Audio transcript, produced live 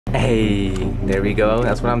Hey, there we go.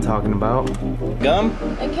 That's what I'm talking about. Gum?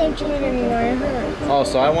 I can't chew it anymore. It hurts. Oh,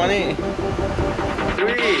 so I want it.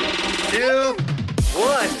 3, 2,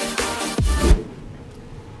 1.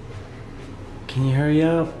 Can you hurry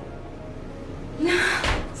up?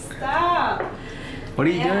 Stop. What are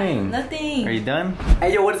you doing? Nothing. Are you done?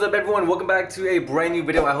 Hey yo, what is up everyone? Welcome back to a brand new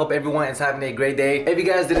video. I hope everyone is having a great day. If you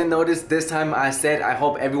guys didn't notice, this time I said I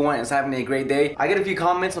hope everyone is having a great day. I get a few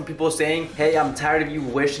comments from people saying, hey, I'm tired of you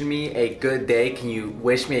wishing me a good day. Can you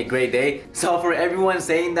wish me a great day? So for everyone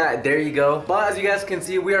saying that, there you go. But as you guys can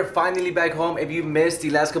see, we are finally back home. If you missed the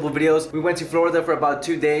last couple of videos, we went to Florida for about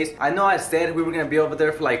 2 days. I know I said we were gonna be over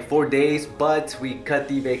there for like 4 days, but we cut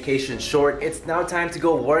the vacation short. It's now time to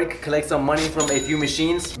go work, collect some money from a few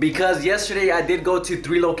machines, because yesterday I did go to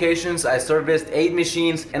 3 locations. I serviced 8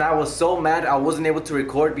 machines and I was so mad I wasn't able to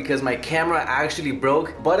record because my camera actually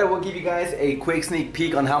broke. But I will give you guys a quick sneak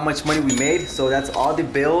peek on how much money we made. So that's all the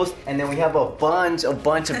bills, and then we have a bunch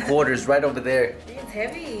of quarters right over there. It's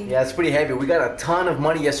heavy. Yeah, it's pretty heavy. We got a ton of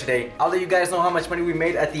money yesterday. I'll let you guys know how much money we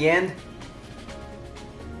made at the end.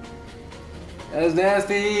 That's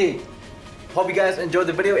nasty. Hope you guys enjoyed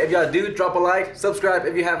the video. If y'all do, drop a like, subscribe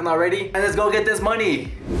if you haven't already, and let's go get this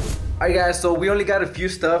money. Alright guys, so we only got a few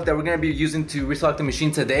stuff that we're gonna be using to restock the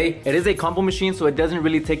machine today. It is a combo machine, so it doesn't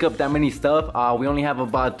really take up that many stuff. We only have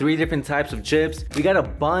about 3 different types of chips. We got a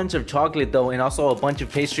bunch of chocolate though, and also a bunch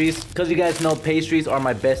of pastries, because you guys know pastries are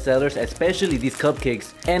my best sellers, especially these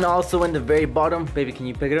cupcakes. And also in the very bottom, baby, can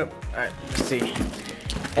you pick it up? Alright, let's see.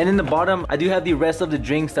 And in the bottom, I do have the rest of the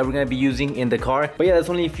drinks that we're gonna be using in the car. But yeah, that's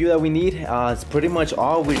only a few that we need. It's pretty much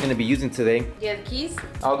all we're gonna be using today. You have the keys?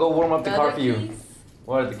 I'll go warm up the car for you. Keys?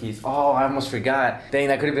 What are the keys? Oh, I almost forgot. Dang,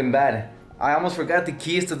 that could have been bad. I almost forgot the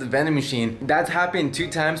keys to the vending machine. That's happened 2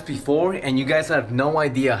 times before, and you guys have no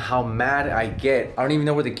idea how mad I get. I don't even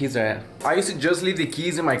know where the keys are at. I used to just leave the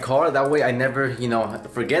keys in my car. That way I never, you know,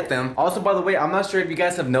 forget them. Also, by the way, I'm not sure if you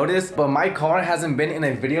guys have noticed, but my car hasn't been in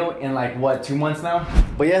a video in like, what, 2 months now?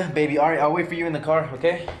 But yeah, baby, all right, I'll wait for you in the car,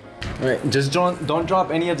 okay? All right, just don't drop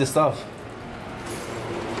any of the stuff.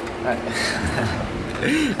 All right.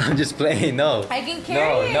 I'm just playing, no. I can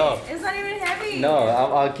carry it. No. It's not even heavy. No,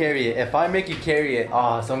 I'll carry it. If I make you carry it,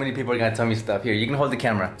 oh, so many people are gonna tell me stuff. Here, you can hold the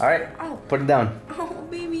camera. All right? Oh. Put it down. Oh,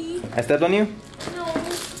 baby. I stepped on you? No.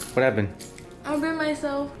 What happened? I'll bring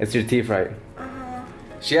myself. It's your teeth, right?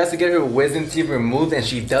 She has to get her wisdom teeth removed, and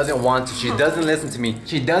she doesn't want to. She doesn't listen to me.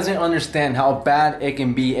 She doesn't understand how bad it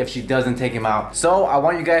can be if she doesn't take him out. So I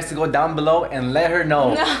want you guys to go down below and let her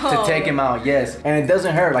know to take him out. Yes, and it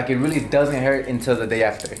doesn't hurt. Like, it really doesn't hurt until the day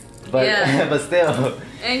after. But yeah. But still.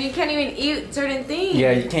 And you can't even eat certain things.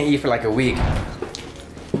 Yeah, you can't eat for like a week.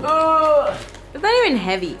 It's not even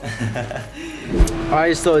heavy.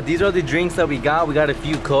 Alright, so these are the drinks that we got. We got a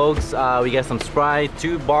few Cokes, we got some Sprite,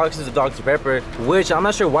 2 boxes of Dr. Pepper, which I'm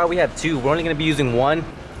not sure why we have 2. We're only gonna be using 1.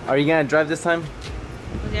 Are you gonna drive this time?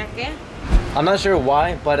 I'm not sure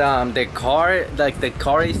why, but the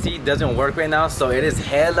car AC doesn't work right now, so it is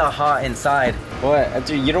hella hot inside. What?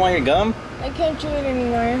 You don't want your gum? I can't chew it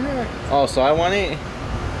anymore. It hurts. Oh, so I want it?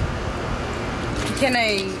 Can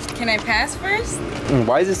I pass first?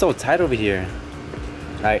 Why is it so tight over here?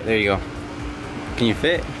 Alright, there you go. Can you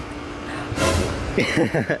fit?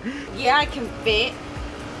 Yeah, I can fit.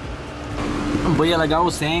 But yeah, like I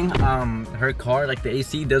was saying, her car, like the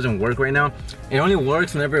AC doesn't work right now. It only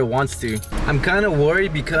works whenever it wants to. I'm kind of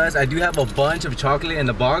worried because I do have a bunch of chocolate in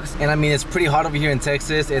the box, and I mean, it's pretty hot over here in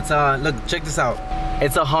Texas. It's look, check this out.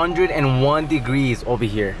 It's 101 degrees over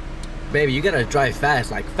here. Baby, you gotta drive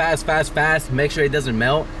fast, like fast. Make sure it doesn't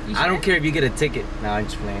melt. Sure? I don't care if you get a ticket. Nah, I'm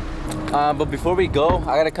just playing. But before we go,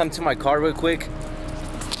 I gotta come to my car real quick,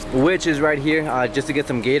 which is right here, just to get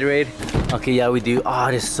some Gatorade. Okay, yeah, we do. Oh,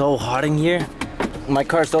 it is so hot in here. My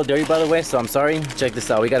car's so dirty, by the way, so I'm sorry. Check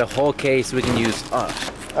this out. We got a whole case we can use. All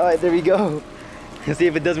right, there we go. Let's see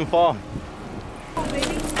if it doesn't fall. Oh,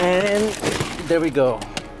 baby. And there we go.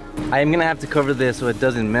 I am gonna have to cover this so it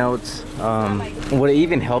doesn't melt. Would it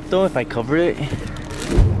even help though if I cover it?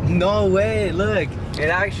 No way, look. It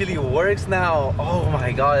actually works now. Oh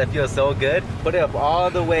my god, it feels so good. Put it up all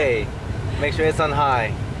the way. Make sure it's on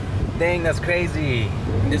high. Dang, that's crazy.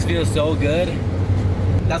 This feels so good.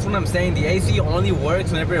 That's what I'm saying. The AC only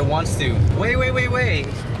works whenever it wants to. Wait.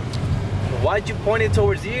 Why'd you point it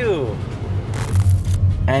towards you?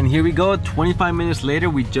 And here we go, 25 minutes later,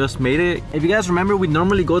 we just made it. If you guys remember, we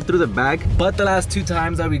normally go through the back, but the last 2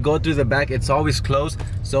 times that we go through the back, it's always closed.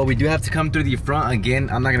 So we do have to come through the front again.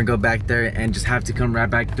 I'm not gonna go back there and just have to come right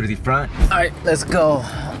back through the front. All right, let's go.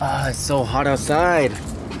 It's so hot outside.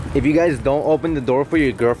 If you guys don't open the door for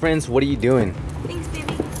your girlfriends, what are you doing? Thanks,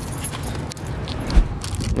 baby.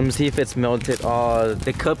 Let me see if it's melted. Oh,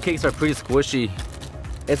 the cupcakes are pretty squishy.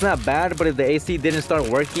 It's not bad, but if the AC didn't start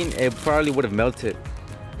working, it probably would have melted.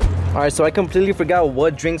 All right, so I completely forgot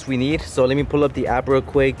what drinks we need. So let me pull up the app real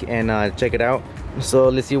quick and check it out. So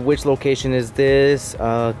let's see, which location is this?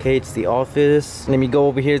 Okay, it's the office. Let me go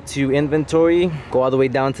over here to inventory, go all the way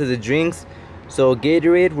down to the drinks. So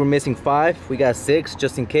Gatorade, we're missing 5. We got 6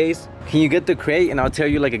 just in case. Can you get the crate and I'll tell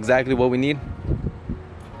you like exactly what we need?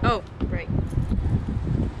 Oh, right.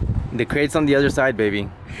 The crate's on the other side, baby.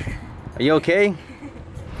 Are you okay?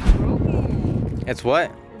 Broken. It's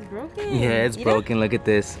what? It's broken. Yeah, it's broken. Look at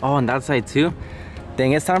this. Oh, on that side too?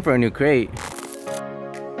 Dang, it's time for a new crate.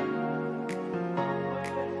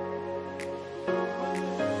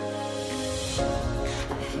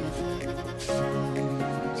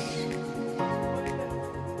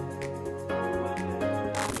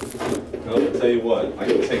 I'll tell you what, I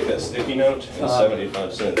can take that sticky note and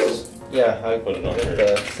 75 cents. Yeah, I'll put it on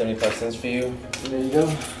here. 75 cents for you. There you go.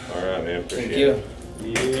 Alright, man, appreciate Thank you.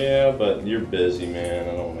 it. Yeah, but you're busy, man.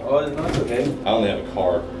 I don't know. Oh, no, it's okay. I only have a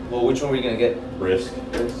card. Well, which one were you gonna get? Brisk.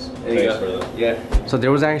 There Thanks you for go. that. Yeah. So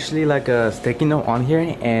there was actually like a sticky note on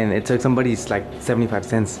here and it took somebody's like 75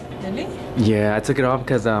 cents. Really? Yeah, I took it off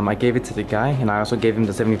because I gave it to the guy and I also gave him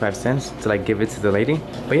the 75 cents to like give it to the lady.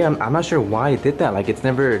 But yeah, I'm not sure why it did that. Like it's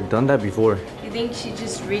never done that before. You think she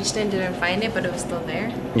just reached and didn't find it, but it was still there?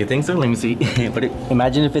 You think so? Let me see. But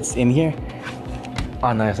imagine if it's in here.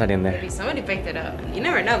 Oh no, it's not in there. Maybe somebody picked it up. You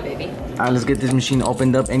never know, baby. Alright, let's get this machine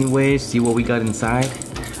opened up anyway, see what we got inside.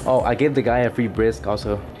 Oh, I gave the guy a free brisk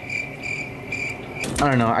also. I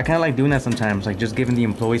don't know, I kind of like doing that sometimes, like just giving the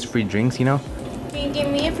employees free drinks, you know? Can you give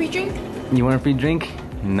me a free drink? You want a free drink?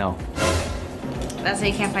 No. That's how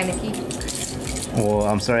you can't find a key. Well,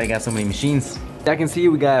 I'm sorry I got so many machines. I can see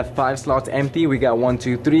we got 5 slots empty. We got 1,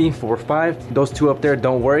 2, 3, 4, 5. Those 2 up there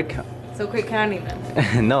don't work. So quit counting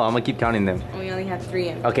them. No, I'm gonna keep counting them. We only have 3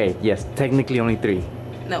 in. Okay, yes, technically only 3.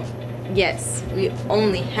 No. Yes, we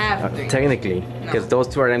only have 3. Technically, because those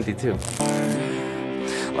 2 are empty too.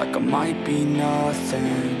 Like I might be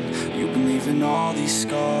nothing. You've been leaving all these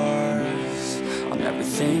scars on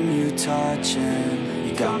everything you touch, and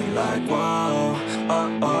you got me like whoa,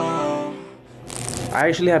 oh, oh. I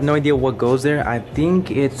actually have no idea what goes there. I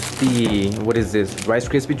think it's the, what is this, Rice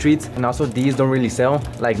Krispie treats, and also these don't really sell,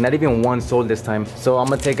 like not even one sold this time. So I'm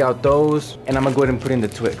gonna take out those and I'm gonna go ahead and put in the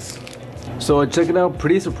Twix. So check it out,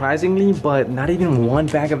 pretty surprisingly, but not even 1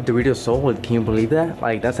 bag of Doritos sold. Can you believe that?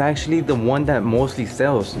 Like that's actually the one that mostly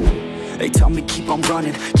sells. They tell me keep on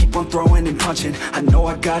running, keep on throwing and punching. I know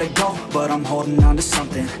I gotta go, but I'm holding on to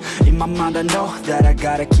something. In my mind I know that I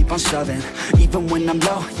gotta keep on shoving. Even when I'm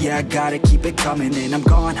low, yeah, I gotta keep it coming. And I'm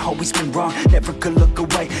gone, always been wrong, never could look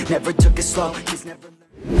away, never took it slow, he's never.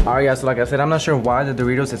 Alright guys, so like I said, I'm not sure why the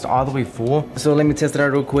Doritos is all the way full. So let me test it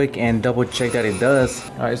out real quick and double check that it does.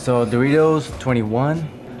 Alright, so Doritos 21.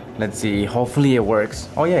 Let's see, hopefully it works.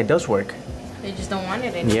 Oh yeah, it does work. They just don't want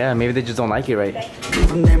it anymore. Yeah, maybe they just don't like it, right?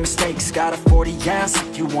 From their mistakes, got a 40 ounce.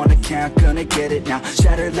 If you wanna count, gonna get it now.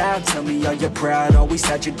 Shatter loud, tell me are you proud? Always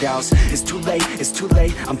had your doubts. It's too late,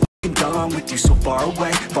 I'm f***ing done with you. So far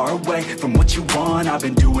away from what you want. I've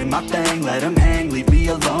been doing my thing, let them hang, leave me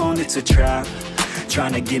alone. It's a trap,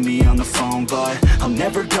 trying to get me on the phone, but I'll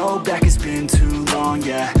never go back, it's been too long,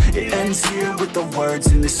 yeah. It ends here with the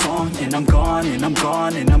words in this song. And I'm gone, and I'm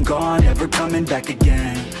gone, and I'm gone, never coming back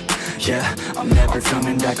again. Yeah, I'm never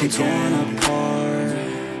coming back again.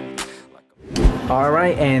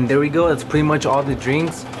 Alright, and there we go. That's pretty much all the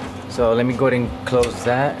drinks. So let me go ahead and close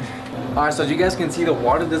that. Alright, so as you guys can see, the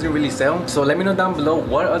water doesn't really sell. So let me know down below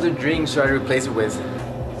what other drinks should I replace it with.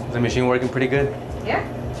 Is the machine working pretty good? Yeah.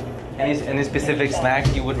 Any specific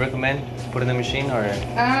snack you would recommend put in the machine or?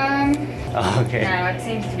 Oh, okay. No, it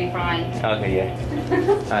seems to be fine. Okay,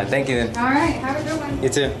 yeah. Alright, thank you then. Alright, have a good one. You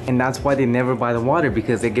too. And that's why they never buy the water,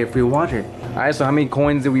 because they get free water. Alright, so how many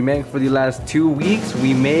coins did we make for the last 2 weeks?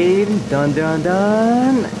 We made, dun.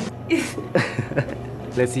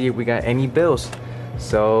 Let's see if we got any bills.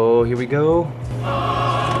 So here we go.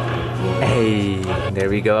 Hey, there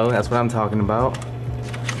we go. That's what I'm talking about.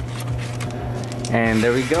 And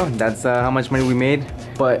there we go. That's how much money we made.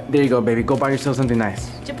 But there you go, baby. Go buy yourself something nice.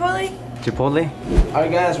 Chipotle? Chipotle?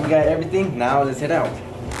 Alright guys, we got everything. Now let's head out.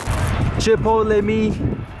 Chipotle me.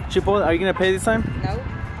 Chipotle, are you gonna pay this time? No.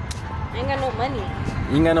 I ain't got no money.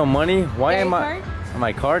 You ain't got no money? Why Your am card? I?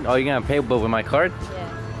 My card? Oh, you're gonna pay but with my card?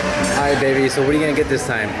 Yeah. Alright baby, so what are you gonna get this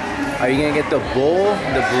time? Are you gonna get the bowl,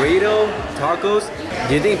 the burrito, tacos?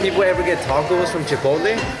 Do you think people ever get tacos from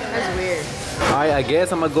Chipotle? That's weird. Alright, I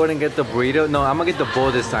guess I'm gonna go ahead and get the burrito. No, I'm gonna get the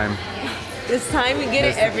bowl this time. This time you get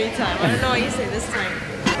it every time. I don't know why you say this time.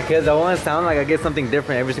 Because I want to sound like I get something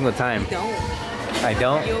different every single time. Don't. I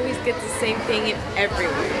don't? You always get the same thing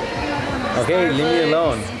everywhere. Okay, leave me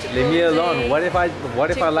alone. Starbucks, Leave me alone. Chick-fil-A,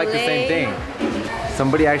 What if I like the same thing?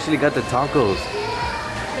 Somebody actually got the tacos.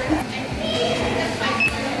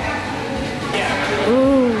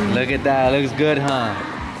 Ooh. Look at that. Looks good, huh?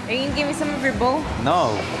 Are you gonna give me some of your bowl?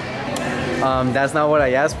 No. That's not what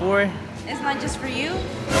I asked for. It's not just for you.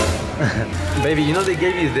 Baby, you know they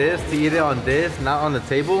gave you this to eat it on this, not on the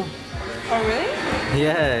table? Oh really?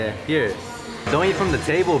 Yeah, here. Don't eat from the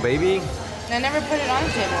table, baby. I never put it on the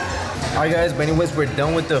table. Alright guys, but anyways, we're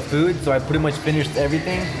done with the food, so I pretty much finished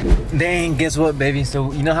everything. Dang, guess what, baby?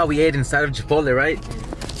 So you know how we ate inside of Chipotle, right?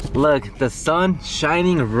 Look, the sun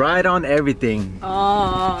shining right on everything.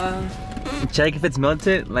 Oh. Check if it's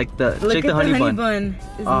melted, like the Look check at the honey bun.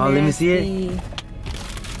 It's Let me see it. nasty.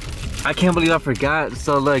 I can't believe I forgot.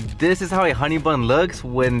 So look, this is how a honey bun looks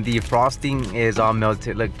when the frosting is all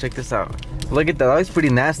melted. Look, check this out. Look at that, that looks pretty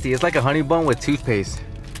nasty. It's like a honey bun with toothpaste.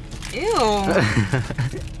 Ew.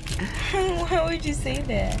 Why would you say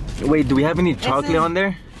that? Wait, do we have any chocolate on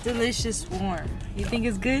there? Delicious warm. You think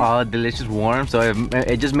it's good? Oh, delicious warm. So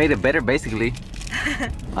it just made it better, basically.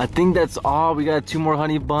 I think that's all. We got 2 more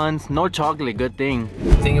honey buns. No chocolate, good thing.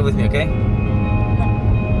 Sing it with me, okay?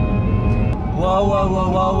 Whoa, whoa,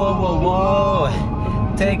 whoa, whoa, whoa, whoa,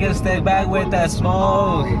 whoa. Take a step back with that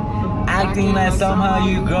smoke. Acting like somehow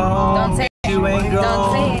you grown. Don't say it. You ain't grown.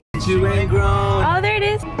 Don't say it. You ain't grown. Oh, there it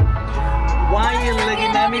is. Why are you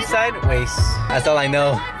looking at me sideways? That's all I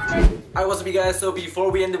know. Alright, what's up you guys? So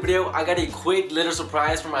before we end the video, I got a quick little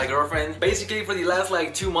surprise from my girlfriend. Basically for the last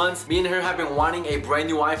like 2 months, me and her have been wanting a brand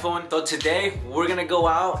new iPhone. So today, we're gonna go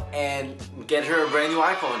out and get her a brand new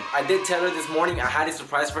iPhone. I did tell her this morning I had a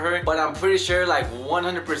surprise for her, but I'm pretty sure like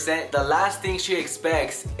 100% the last thing she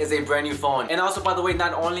expects is a brand new phone. And also, by the way,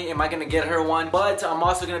 not only am I gonna get her one, but I'm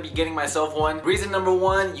also gonna be getting myself one. Reason number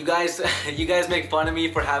 1, you guys make fun of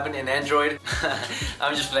me for having an Android.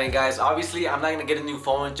 I'm just playing, guys. Obviously, I'm not gonna get a new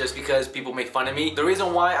phone just because people make fun of me. The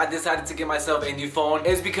reason why I decided to get myself a new phone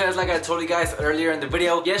is because, like I told you guys earlier in the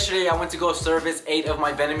video, yesterday I went to go service 8 of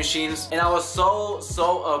my vending machines, and I was so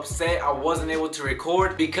upset I wasn't able to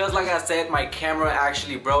record because, like I said, my camera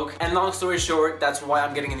actually broke. And long story short, that's why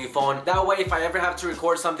I'm getting a new phone. That way, if I ever have to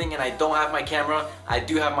record something and I don't have my camera, I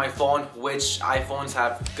do have my phone, which iPhones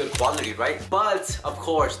have good quality, right? But of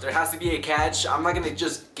course, there has to be a catch. I'm not gonna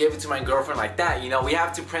just give it to my girlfriend like that, you know. We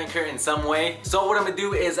have to prank her in some way. So what I'm gonna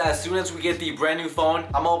do is, as soon as we get the brand new phone,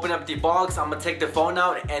 I'm gonna open up the box, I'm gonna take the phone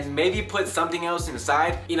out and maybe put something else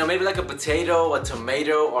inside, you know, maybe like a potato, a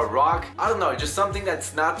tomato, or rock, I don't know, just something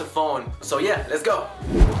that's not the phone. So yeah, let's go.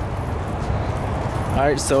 All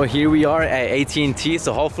right, so here we are at AT&T,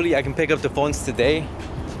 so hopefully I can pick up the phones today.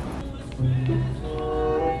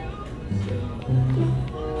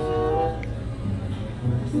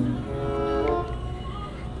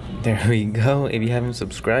 There we go. If you haven't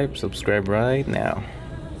subscribed, subscribe right now.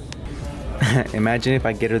 Imagine if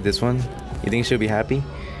I get her this one. You think she'll be happy?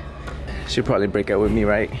 She'll probably break up with me,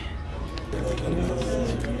 right?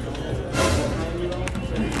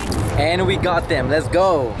 And we got them. Let's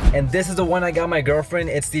go. And this is the one I got my girlfriend.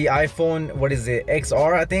 It's the iPhone, what is it,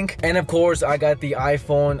 XR, I think. And of course, I got the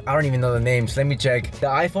iPhone, I don't even know the names. Let me check. The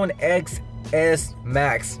iPhone XS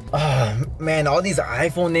Max. Oh man, all these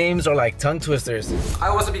iPhone names are like tongue twisters.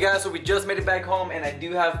 Alright, what's up you guys? So we just made it back home and I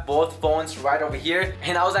do have both phones right over here.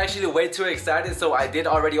 And I was actually way too excited, so I did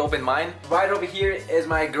already open mine. Right over here is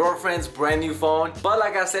my girlfriend's brand new phone. But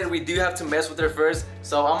like I said, we do have to mess with her first.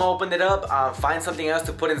 So I'm gonna open it up, find something else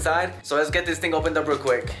to put inside. So let's get this thing opened up real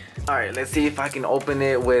quick. Alright, let's see if I can open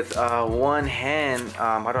it with one hand.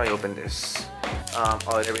 How do I open this?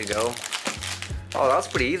 Oh, there we go. Oh, that's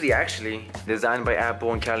pretty easy actually. Designed by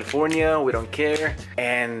Apple in California, we don't care.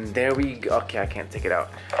 And there we go. Okay, I can't take it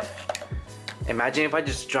out. Imagine if I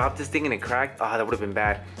just dropped this thing and it cracked. Oh, that would have been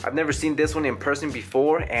bad. I've never seen this one in person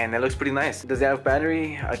before and it looks pretty nice. Does it have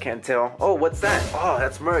battery? I can't tell. Oh, what's that? Oh,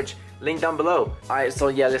 that's merch. Link down below. All right, so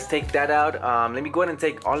yeah, let's take that out. Let me go ahead and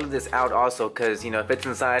take all of this out also, because, you know, if it's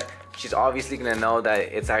inside, she's obviously gonna know that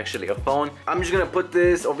it's actually a phone. I'm just gonna put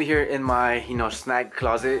this over here in my, you know, snack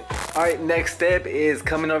closet. All right, next step is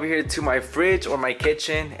coming over here to my fridge or my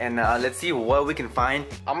kitchen, and let's see what we can find.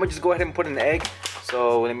 I'm gonna just go ahead and put an egg.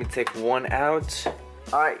 So let me take one out.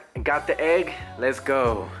 All right, got the egg. Let's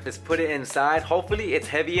go. Let's put it inside. Hopefully it's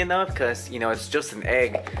heavy enough because, you know, it's just an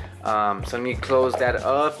egg. So let me close that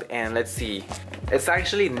up and let's see. It's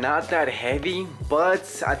actually not that heavy,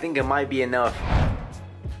 but I think it might be enough.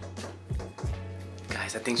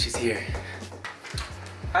 Guys, I think she's here.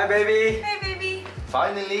 Hi, baby. Hey, baby.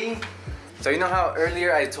 Finally. So you know how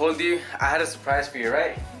earlier I told you I had a surprise for you,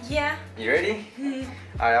 right? Yeah. You ready? Alright,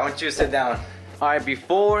 I want you to sit down. Alright,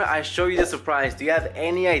 before I show you the surprise, do you have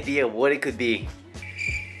any idea what it could be?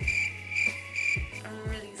 I'm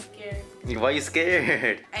really scared. Why are you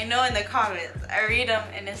scared? I know in the comments, I read them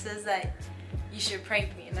and it says that you should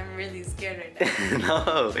prank me and I'm really scared right now.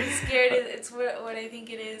 No. I'm scared, it's what I think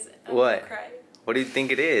it is. I'm What? gonna cry. What do you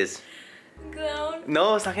think it is? Clown.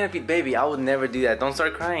 No, it's not gonna be, baby. I would never do that. Don't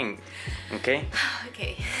start crying. Okay?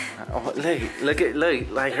 Okay. Oh, look,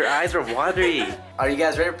 like her eyes are watery. Are you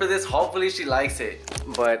guys ready for this? Hopefully she likes it.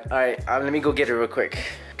 But alright, let me go get her real quick.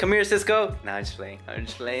 Come here, Cisco. Nah, I'm just playing. I'm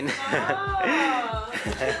just playing. Oh.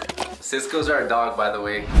 Cisco's our dog, by the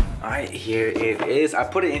way. Alright, here it is. I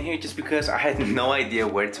put it in here just because I had no idea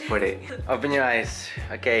where to put it. Open your eyes.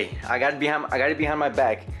 Okay, I got it behind my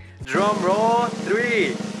back. Drum roll.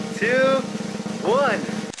 3, 2, 1.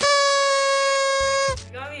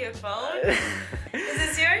 You got me a phone? Is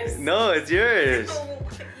this yours? No, it's yours.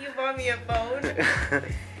 You bought me a phone?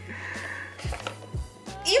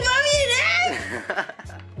 You bought me an app?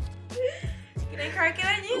 Can I crack it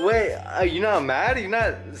on you? Wait, are you not mad? You're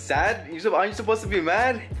not sad? Aren't you supposed to be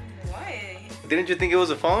mad? Why? Didn't you think it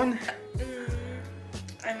was a phone?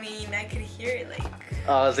 I mean, I could hear it like...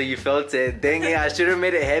 Oh, so you felt it. Dang it, I should have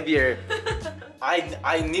made it heavier.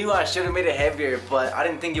 I knew I should have made it heavier, but I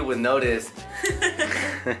didn't think you would notice.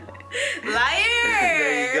 Liar!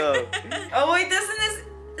 There you go. Oh wait,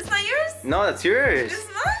 it's not yours? No, that's yours. It's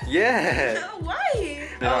mine? Yeah. Why?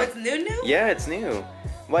 No. Oh, it's new? Yeah, it's new.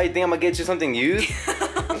 Why, you think I'm gonna get you something used?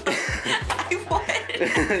 I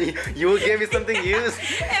would. You will give me something used?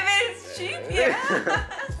 If it's cheap, yeah.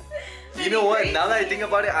 You know what? Now that I think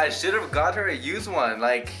about it, I should have got her a used one.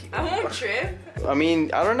 Like, I won't trip. I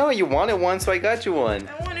mean, I don't know. You wanted one, so I got you one.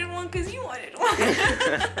 I wanted one because you wanted one.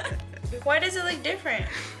 Why does it look different?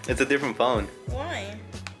 It's a different phone. Why?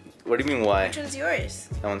 What do you mean, why? Which one's yours?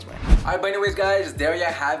 That one's mine. Alright, but anyways, guys, there you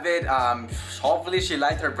have it. Hopefully she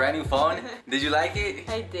liked her brand new phone. Did you like it?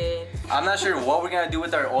 I did. I'm not sure what we're gonna do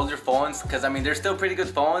with our older phones, because I mean, they're still pretty good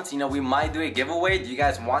phones. You know, we might do a giveaway. Do you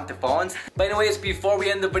guys want the phones? But anyways, before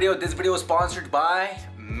we end the video, this video is sponsored by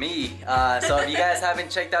me. So if you guys haven't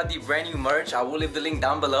checked out the brand new merch, I will leave the link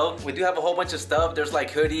down below. We do have a whole bunch of stuff. There's like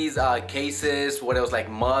hoodies, cases, what else, like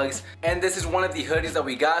mugs. And this is one of the hoodies that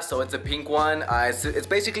we got, so it's a pink one. It's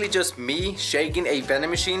basically just me shaking a vending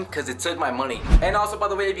machine because it took my money. And also, by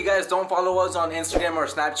the way, if you guys don't follow us on Instagram or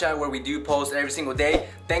Snapchat, where we do post every single day,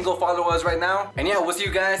 then go follow us right now. And yeah, we'll see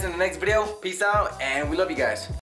you guys in the next video. Peace out, and we love you guys.